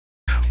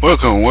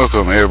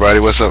Welcome everybody.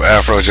 What's up?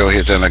 Afro Joe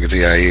here telling like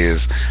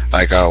is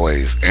like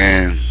always.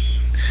 And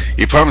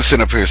you probably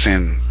sitting up here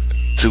seeing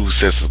two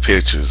sets of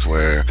pictures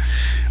where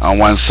on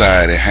one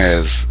side it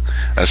has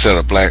a set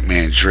of black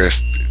men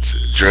dressed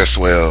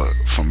well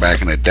from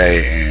back in the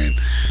day and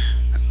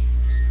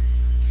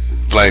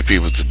black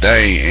people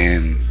today.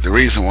 And the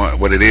reason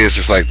what it is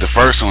like the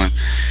first one,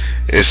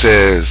 it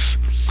says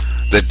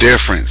the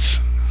difference,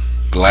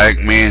 black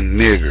men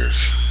niggers.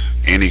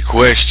 Any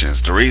questions?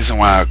 The reason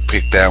why I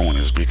picked that one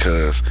is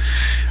because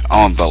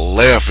on the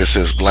left it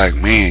says black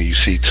men. You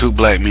see two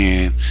black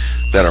men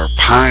that are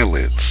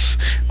pilots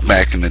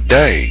back in the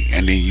day,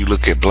 and then you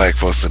look at black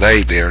folks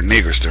today, they're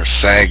niggers. They're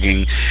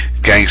sagging,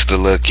 gangster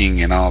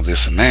looking, and all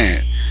this and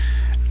that.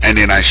 And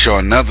then I show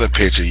another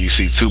picture. You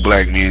see two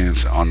black men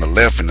on the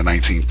left in the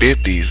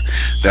 1950s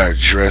that are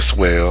dressed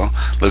well,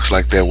 looks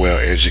like they're well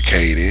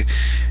educated,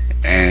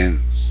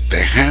 and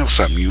they have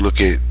something. You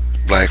look at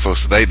black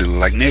folks today, they look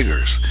like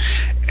niggers.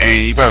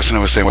 And you probably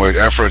never say, well,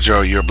 Afro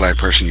Joe, you're a black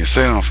person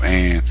yourself.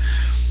 And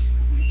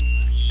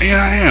yeah,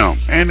 I am.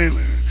 And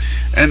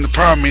the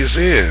problem is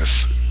this.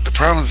 The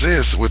problem is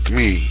this with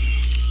me.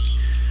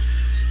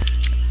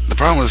 The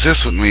problem is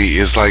this with me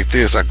is like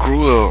this. I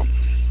grew up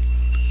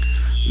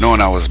knowing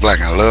I was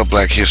black. I love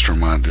Black History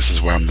Month. This is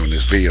why I'm doing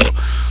this video.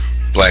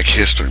 Black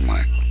History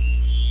Month.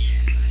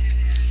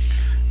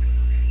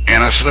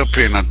 And I sit up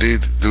here and I do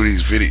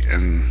these videos,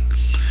 and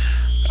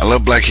I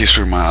love Black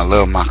History Month. I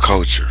love my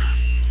culture,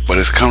 but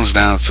it comes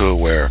down to it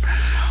where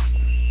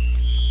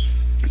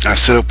I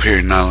sit up here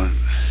and I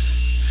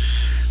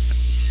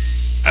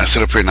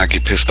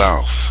get pissed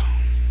off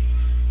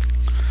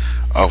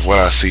of what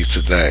I see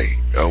today,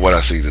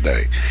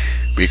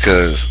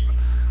 because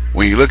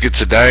when you look at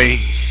today,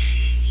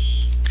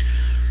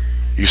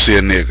 you see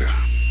a nigger.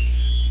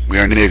 We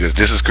are niggers.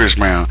 This is Chris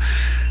Brown,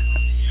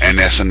 and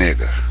that's a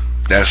nigger.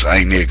 That's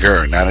a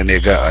nigger, not a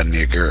nigga, a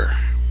nigger.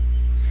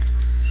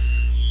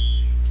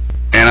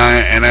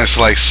 And that's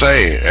like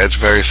sad. That's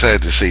very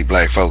sad to see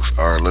black folks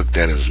are looked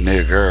at as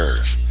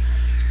niggers.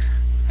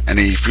 And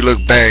then if you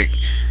look back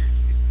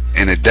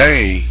in the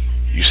day,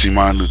 you see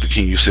Martin Luther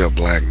King, you see a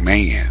black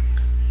man.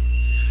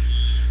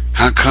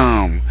 How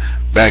come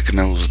back in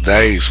those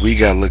days we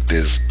got looked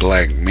at as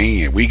black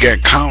men? We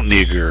got called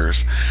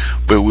niggers,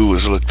 but we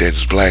was looked at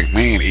as black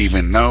men,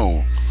 even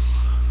though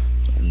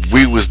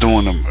we was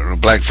doing the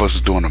black folks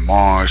was doing a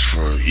march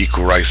for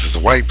equal rights as a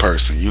white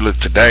person. You look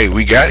today,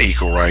 we got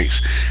equal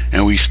rights,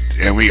 and we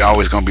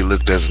always gonna be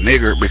looked as a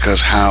nigger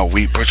because how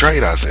we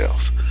portrayed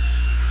ourselves.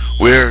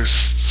 We're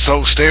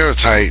so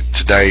stereotyped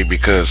today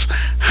because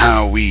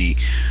how we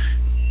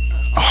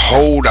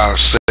hold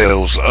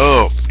ourselves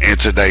up in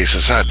today's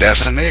society.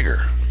 That's a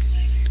nigger.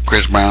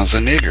 Chris Brown's a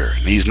nigger.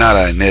 He's not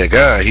a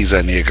nigga, he's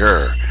a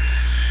nigger.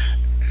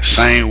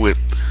 Same with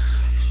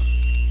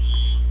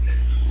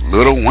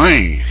Lil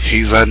Wayne,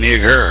 he's a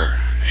nigger.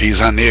 He's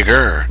a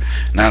nigger.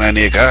 Not a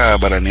nigga,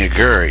 but a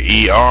nigger.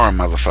 ER,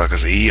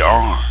 motherfuckers,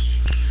 ER.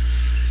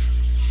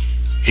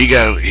 He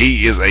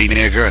is a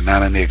nigger,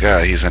 not a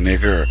nigga. He's a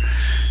nigger.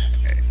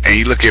 And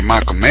you look at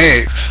Malcolm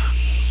X,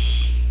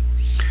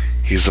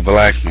 he's a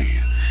black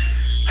man.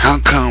 How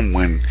come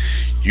when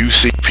you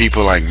see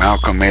people like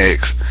Malcolm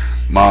X,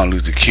 Martin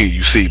Luther King,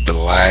 you see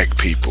black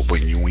people?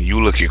 When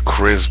you look at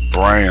Chris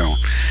Brown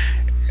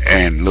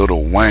and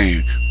Lil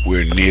Wayne,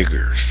 we're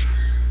niggers.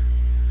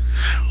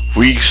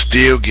 We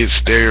still get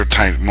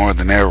stereotyped more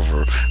than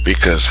ever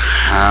because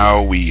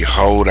how we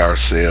hold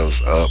ourselves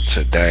up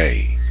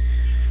today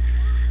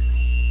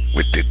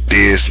with the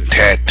this and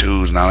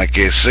tattoos and all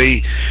that.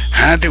 See,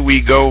 how do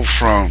we go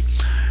from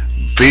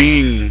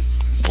being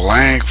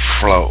black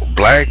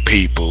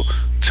people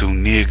to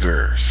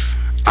niggers?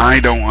 I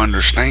don't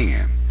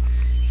understand.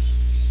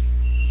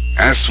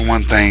 That's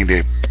one thing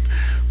that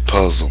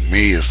puzzled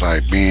me. It's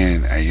like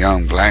being a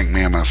young black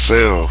man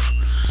myself,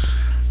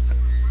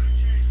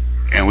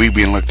 and we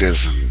being looked at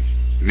as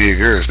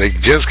niggers. They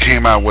just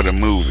came out with a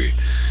movie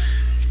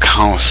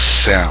called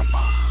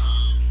Selma,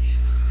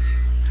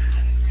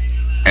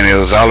 and it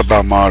was all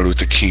about Martin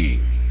Luther King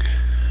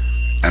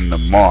and the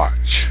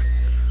march.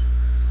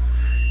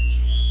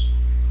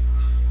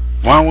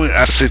 Why would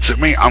I said to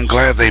me, I'm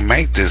glad they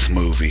make this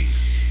movie,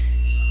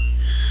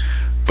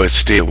 but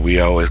still we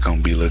always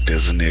gonna be looked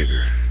as a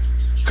nigger.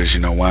 Because you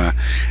know why?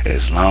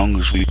 As long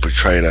as we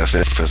portrayed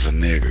ourselves as a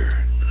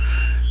nigger,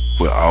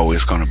 we're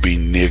always going to be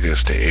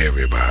niggers to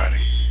everybody.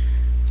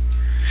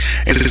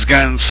 It has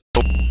gotten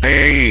so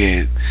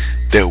bad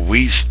that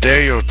we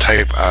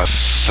stereotype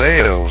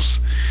ourselves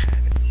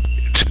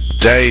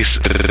today's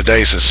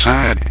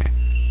society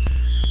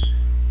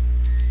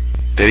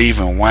that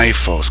even white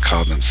folks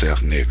call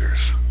themselves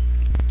niggers.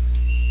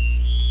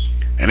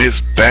 And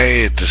it's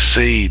bad to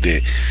see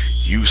that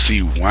you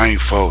see white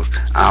folks,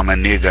 I'm a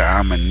nigger,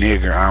 I'm a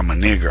nigger, I'm a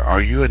nigger.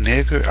 Are you a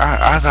nigger?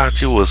 I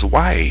thought you was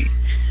white.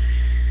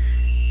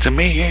 To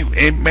me,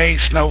 it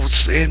makes no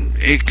sense.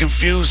 It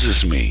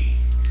confuses me.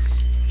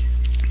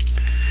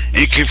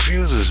 It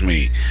confuses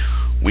me.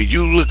 When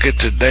you look at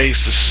today's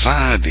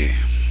society,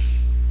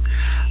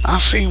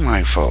 I've seen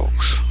white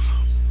folks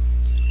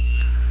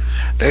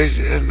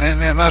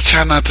And I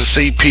try not to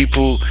see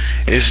people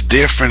as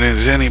different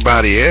as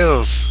anybody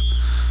else,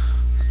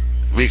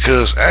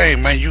 because hey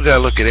man, you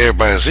gotta look at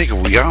everybody as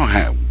equal. We all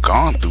have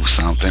gone through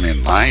something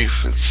in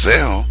life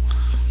itself.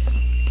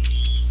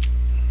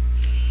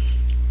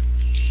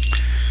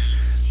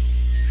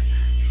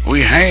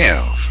 We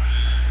have.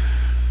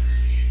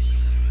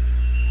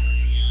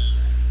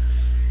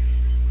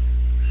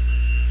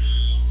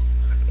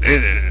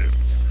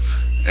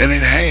 And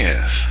it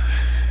has.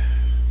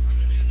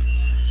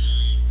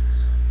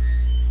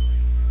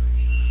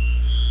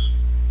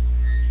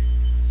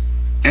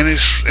 And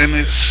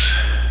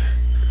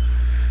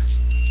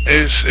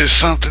it's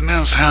something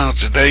else how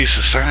today's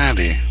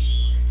society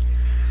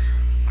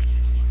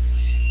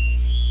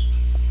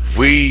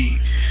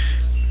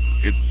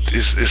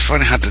it's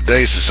funny how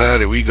today's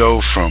society we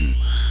go from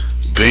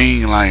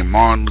being like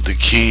Martin Luther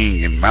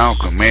King and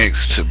Malcolm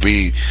X to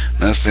be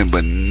nothing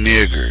but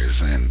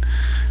niggers and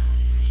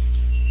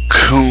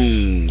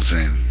coons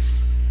and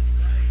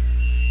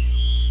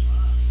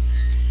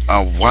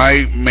a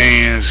white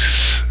man's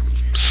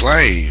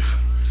slave.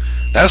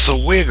 That's a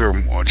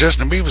wigger.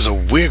 Justin Bieber's a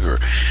wigger,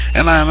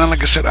 and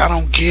like I said, I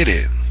don't get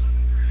it.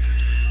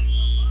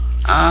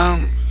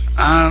 I'm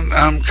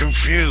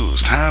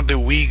confused. How do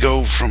we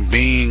go from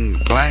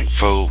being black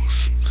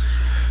folks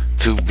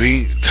to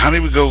be? How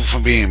did we go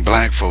from being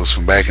black folks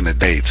from back in the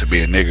day to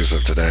being niggers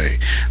of today?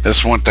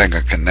 That's one thing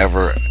I can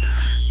never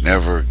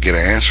get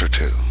an answer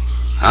to.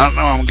 I don't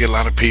know. I'm gonna get a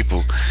lot of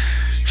people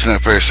sitting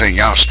up there saying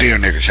y'all still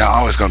niggers, y'all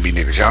always gonna be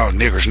niggers, y'all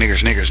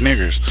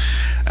niggers.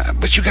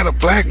 But you got a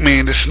black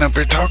man that's sitting up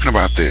there talking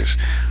about this.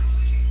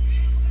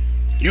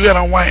 You got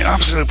a white,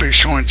 I'm sitting up here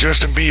showing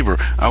Justin Bieber,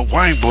 a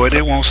white boy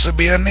that wants to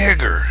be a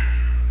nigger.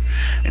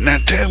 And now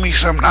tell me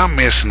something I'm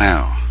missing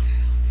out.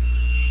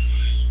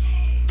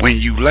 When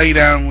you lay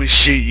down with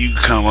shit, you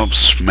come up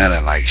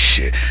smelling like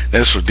shit.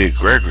 That's what Dick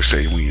Gregory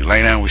said. When you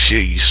lay down with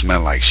shit, you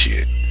smell like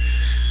shit.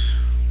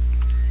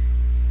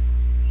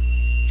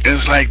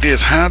 It's like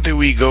this. How do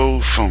we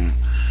go from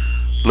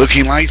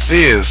looking like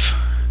this,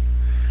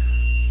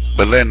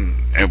 but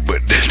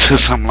to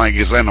something like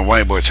it's letting a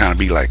white boy trying to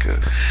be like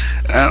a?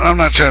 I'm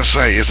not trying to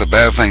say it's a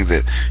bad thing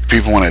that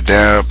people want to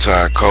adapt to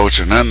our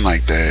culture, nothing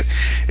like that.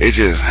 It's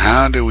just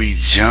how do we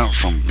jump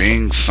from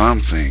being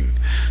something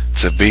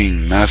to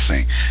being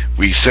nothing?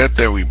 We sat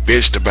there, we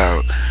bitched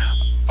about,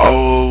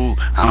 oh,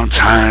 I'm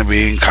tired of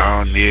being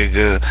called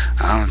nigger,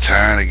 I'm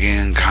tired of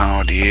getting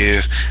called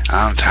this,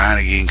 I'm tired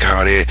of getting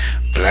called that,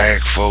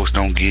 black folks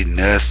don't get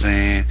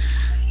nothing,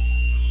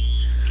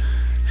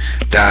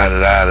 da da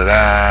da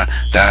da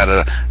da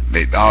da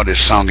da, all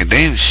this song and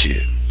dance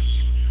shit.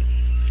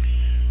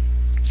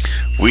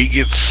 We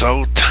get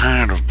so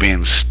tired of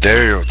being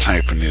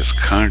stereotyped in this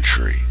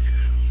country.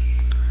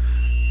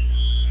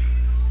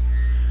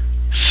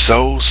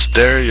 So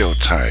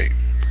stereotyped.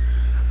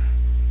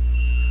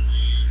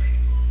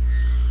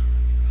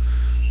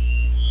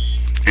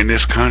 In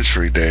this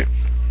country that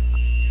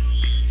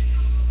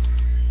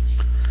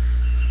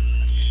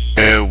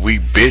we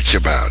bitch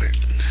about it.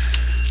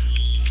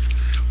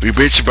 We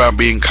bitch about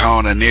being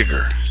called a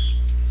nigger.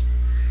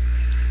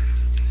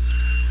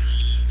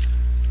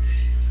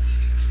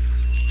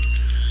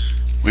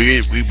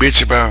 We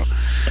bitch about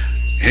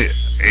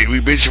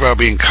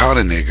being called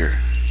a nigger,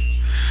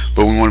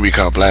 but we want to be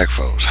called black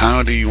folks.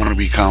 How do you want to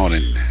be called?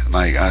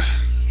 Like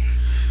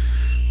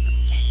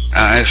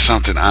that's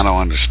something I don't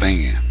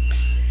understand.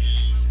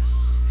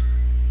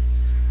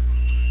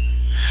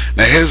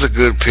 Now here's a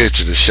good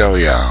picture to show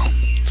y'all.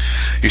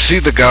 You see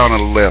the guy on the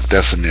left,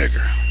 that's a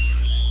nigger.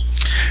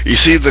 You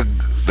see the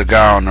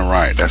guy on the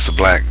right, that's a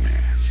black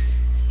man.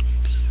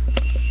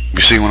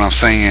 You see what I'm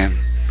saying?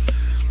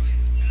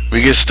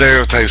 We get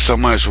stereotyped so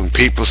much when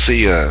people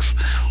see us,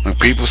 when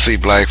people see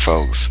black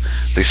folks,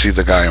 they see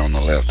the guy on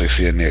the left, they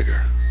see a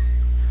nigger.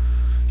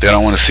 They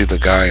don't want to see the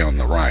guy on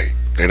the right.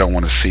 They don't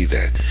want to see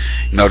that.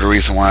 You know the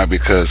reason why?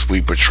 Because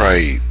we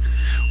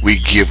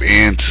give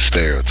in to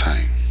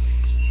stereotype.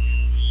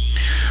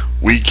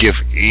 We give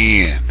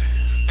in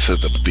to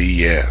the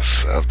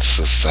BS of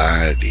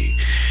society,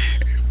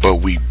 but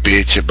we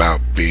bitch about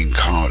being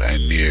called a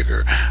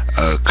nigger,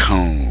 a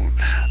coon,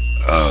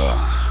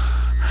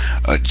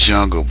 a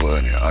jungle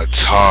bunny, a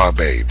tar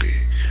baby.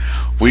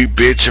 We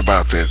bitch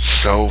about that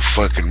so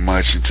fucking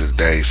much in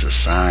today's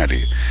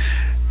society,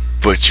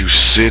 but you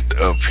sit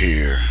up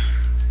here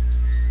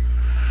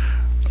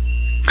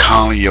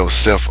calling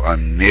yourself a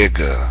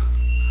nigger,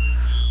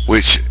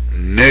 which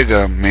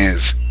nigger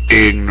means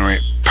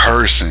ignorant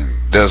person.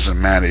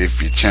 Doesn't matter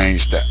if you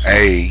change the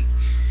A,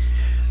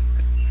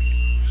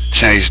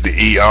 change the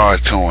ER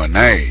to an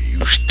A,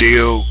 you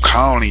still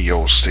calling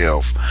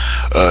yourself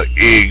a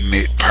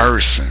ignorant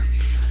person.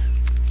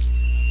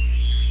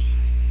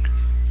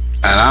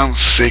 And I'm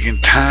sick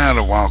and tired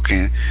of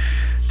walking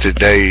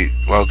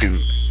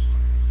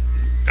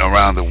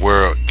around the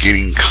world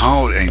getting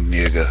called a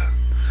nigger,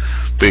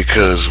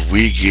 because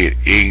we get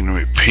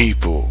ignorant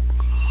people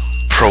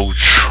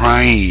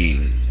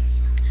portraying,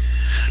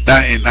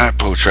 not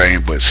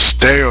portraying, but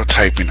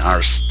stereotyping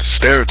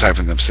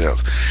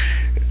themselves.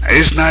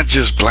 It's not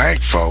just black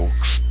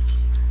folks.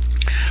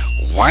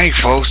 White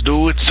folks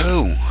do it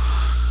too.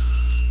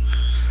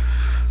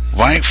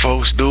 White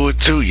folks do it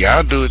too.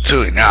 Y'all do it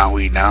too. No,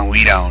 we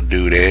don't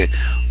do that.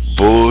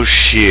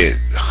 Bullshit.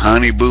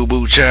 Honey boo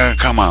boo child,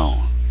 come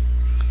on.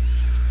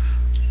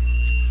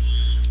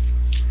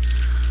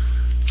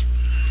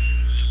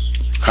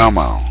 Come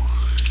on.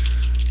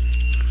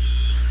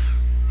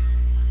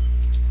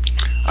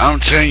 I'm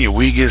telling you,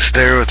 we get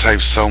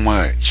stereotyped so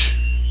much.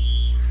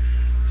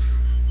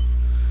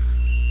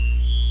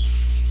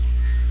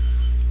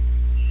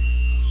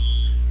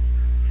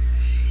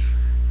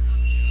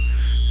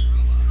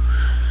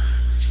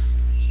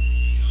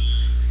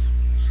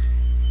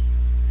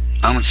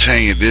 I'm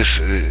telling you,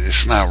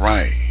 it's not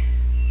right.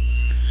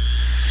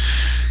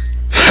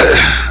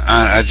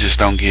 I just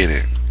don't get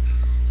it.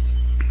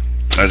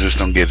 I just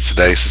don't get it.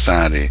 Today's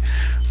society,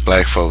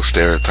 black folks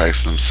stereotype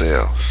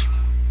themselves.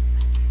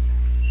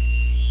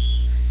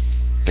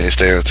 They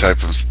stereotype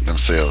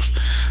themselves,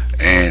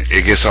 and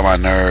it gets on my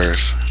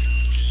nerves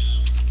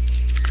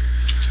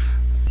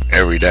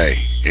every day.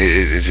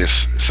 It's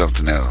just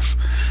something else.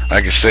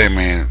 Like I said,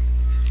 man.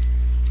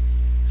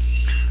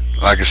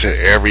 Like I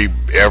said,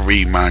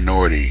 every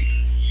minority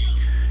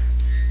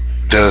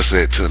does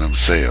that to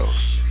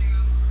themselves.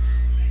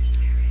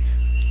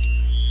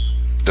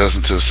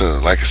 Doesn't to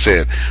themselves. Like I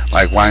said,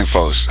 like white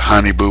folks,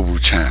 Honey Boo Boo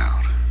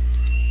Child.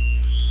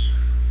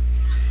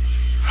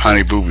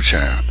 Honey Boo Boo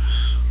Child.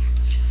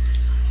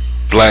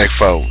 Black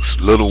folks,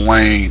 Lil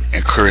Wayne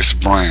and Chris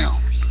Brown.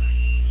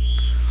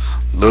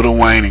 Lil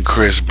Wayne and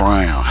Chris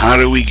Brown. How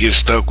do we get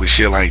stuck with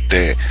shit like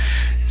that?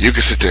 You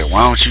can sit there.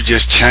 Why don't you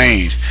just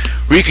change?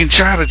 We can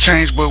try to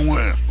change, but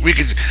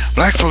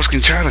black folks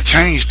can try to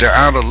change their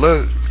outer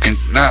look.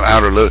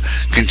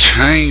 Can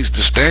change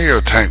the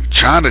stereotype.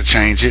 Try to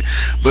change it,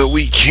 but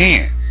we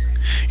can't.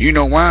 You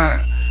know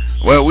why?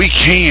 Well, we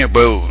can,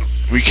 but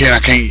we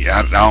can't.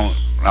 I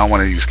don't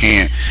want to use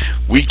can.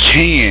 We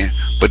can,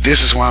 but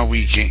this is why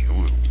we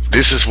can't.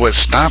 This is what's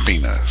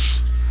stopping us.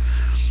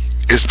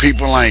 It's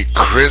people like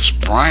Chris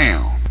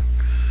Brown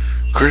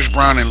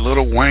and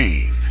Lil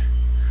Wayne.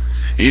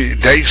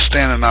 They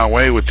stand in our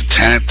way with the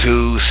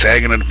tattoos,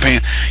 sagging of the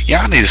pants.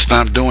 Y'all need to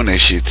stop doing that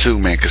shit too,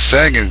 man. Cause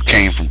sagging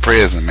came from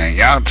prison, man.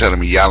 Y'all telling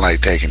me y'all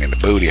like taking in the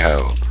booty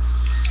hole.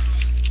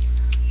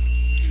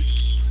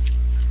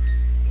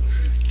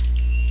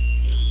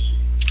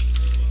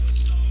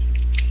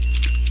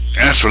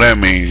 That's what that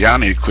means. Y'all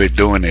need to quit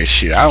doing that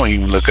shit. I don't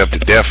even look up the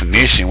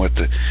definition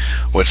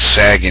what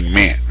sagging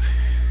meant.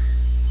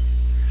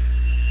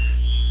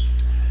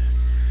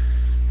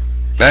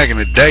 Back in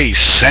the day,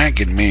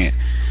 sagging meant.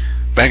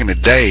 Back in the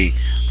day,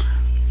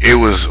 it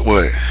was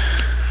what?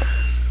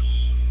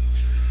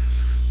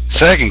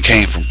 Sagging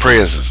came from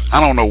prisons. I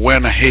don't know where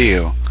in the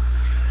hell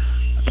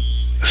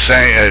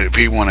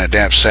people want to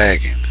adapt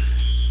sagging.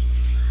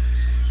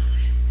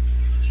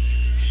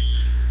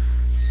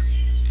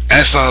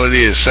 That's all it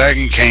is.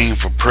 Sagging came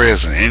from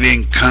prison. It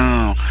didn't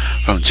come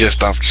from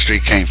just off the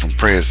street. It came from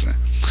prison.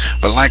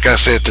 But like I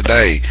said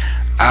today,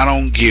 I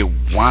don't get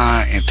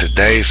why in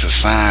today's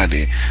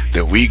society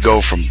that we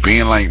go from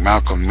being like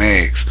Malcolm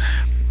X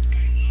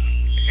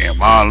and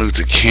Martin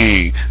Luther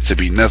King to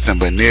be nothing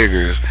but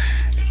niggers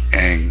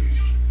and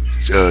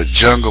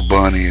jungle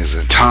bunnies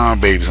and tom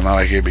babies and all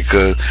that here,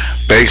 because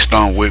based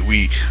on what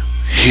we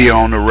hear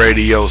on the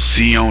radio,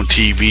 see on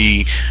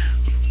TV,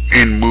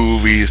 in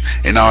movies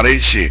and all that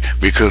shit,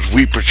 because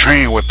we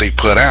portraying what they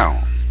put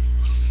out.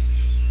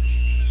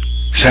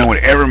 Same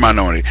with every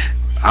minority.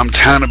 I'm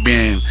tired of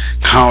being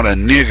called a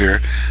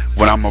nigger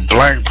when I'm a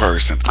black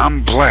person.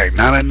 I'm black,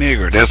 not a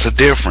nigger. That's a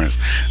difference.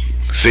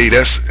 See,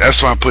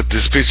 that's why I put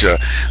this picture.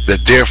 The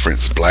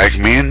difference. Black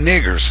men,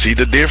 niggers. See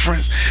the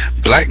difference?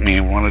 Black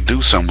men want to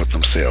do something with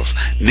themselves.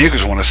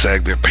 Niggers want to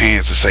sag their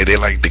pants and say they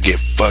like to get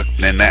fucked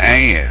in the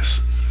ass.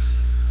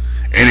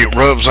 And it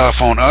rubs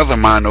off on other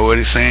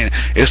minorities saying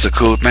it's a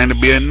cool thing to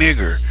be a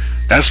nigger.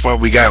 That's why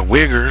we got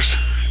wiggers,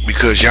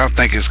 because y'all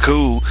think it's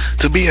cool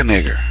to be a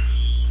nigger.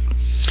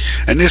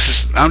 And this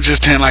is, I'm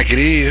just telling like it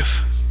is.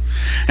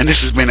 And this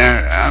has been,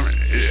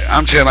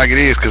 I'm telling like it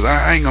is, because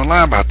I ain't gonna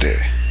lie about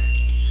that.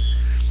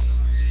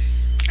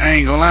 I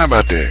ain't gonna lie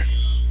about that.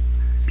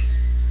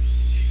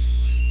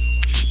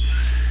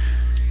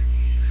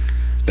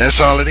 That's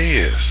all it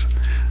is.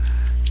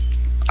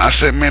 I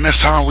said, man,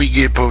 that's how we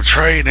get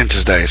portrayed in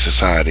today's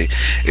society,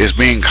 is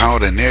being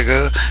called a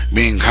nigger,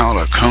 being called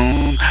a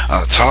coon,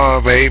 a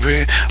tar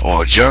baby,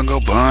 or a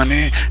jungle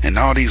bunny, and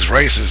all these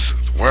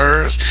racist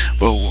words.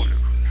 But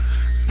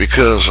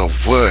because of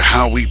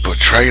how we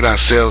portrayed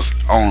ourselves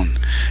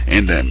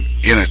in the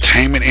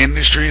entertainment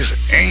industries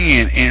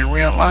and in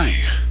real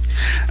life.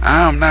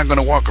 I'm not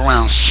gonna walk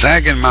around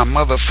sagging my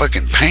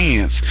motherfucking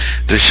pants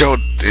to show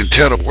and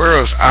tell the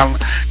world.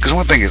 Because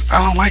one thing is,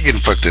 I don't like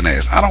getting fucked in the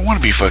ass. I don't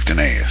want to be fucked in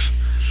the ass.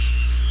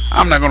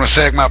 I'm not gonna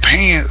sag my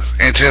pants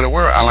and tell the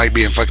world I like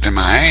being fucked in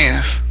my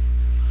ass.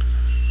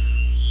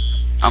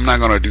 I'm not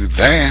gonna do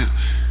that.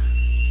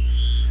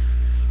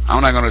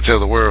 I'm not gonna tell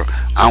the world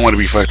I want to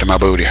be fucked in my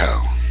booty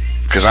hole,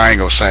 because I ain't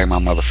gonna sag my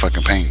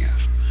motherfucking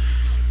pants.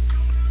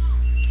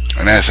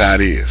 And that's how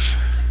it is.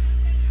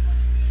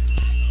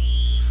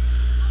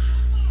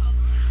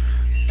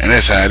 And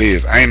that's how it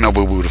is. I ain't no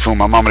boo-boo to fool.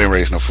 My mama didn't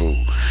raise no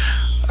fool.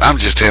 I'm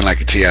just telling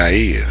like a T.I.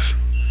 is.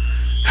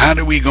 How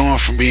do we going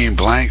from being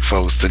black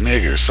folks to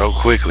niggers so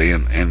quickly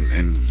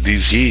in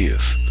these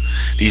years,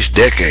 these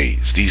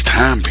decades, these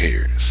time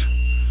periods?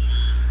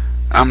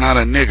 I'm not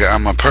a nigger.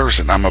 I'm a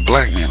person. I'm a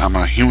black man. I'm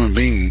a human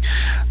being.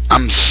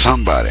 I'm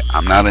somebody.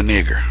 I'm not a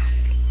nigger.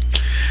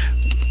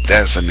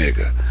 That's a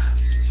nigger.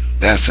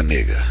 That's a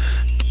nigger.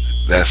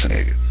 That's a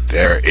nigger.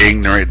 They're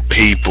ignorant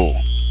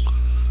people.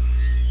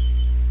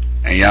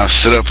 And y'all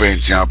sit up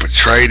and y'all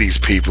portray these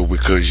people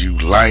because you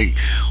like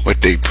what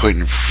they put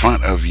in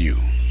front of you.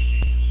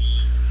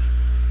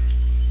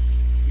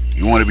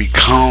 You want to be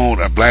called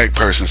a black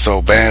person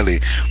so badly,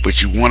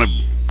 but you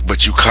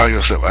call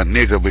yourself a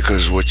nigger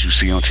because of what you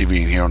see on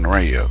TV and hear on the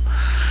radio.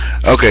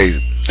 Okay,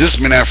 this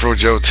has been Afro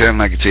Joe telling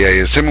like a T.I.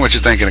 is. Tell me what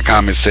you think in the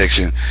comment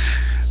section.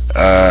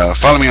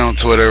 Follow me on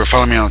Twitter,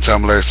 follow me on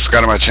Tumblr,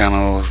 subscribe to my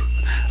channel.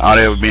 All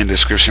that will be in the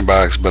description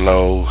box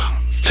below.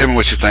 Tell me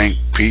what you think.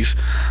 Peace,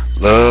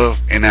 love,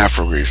 and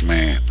Afro Grease,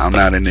 man. I'm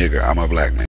not a nigger. I'm a black man.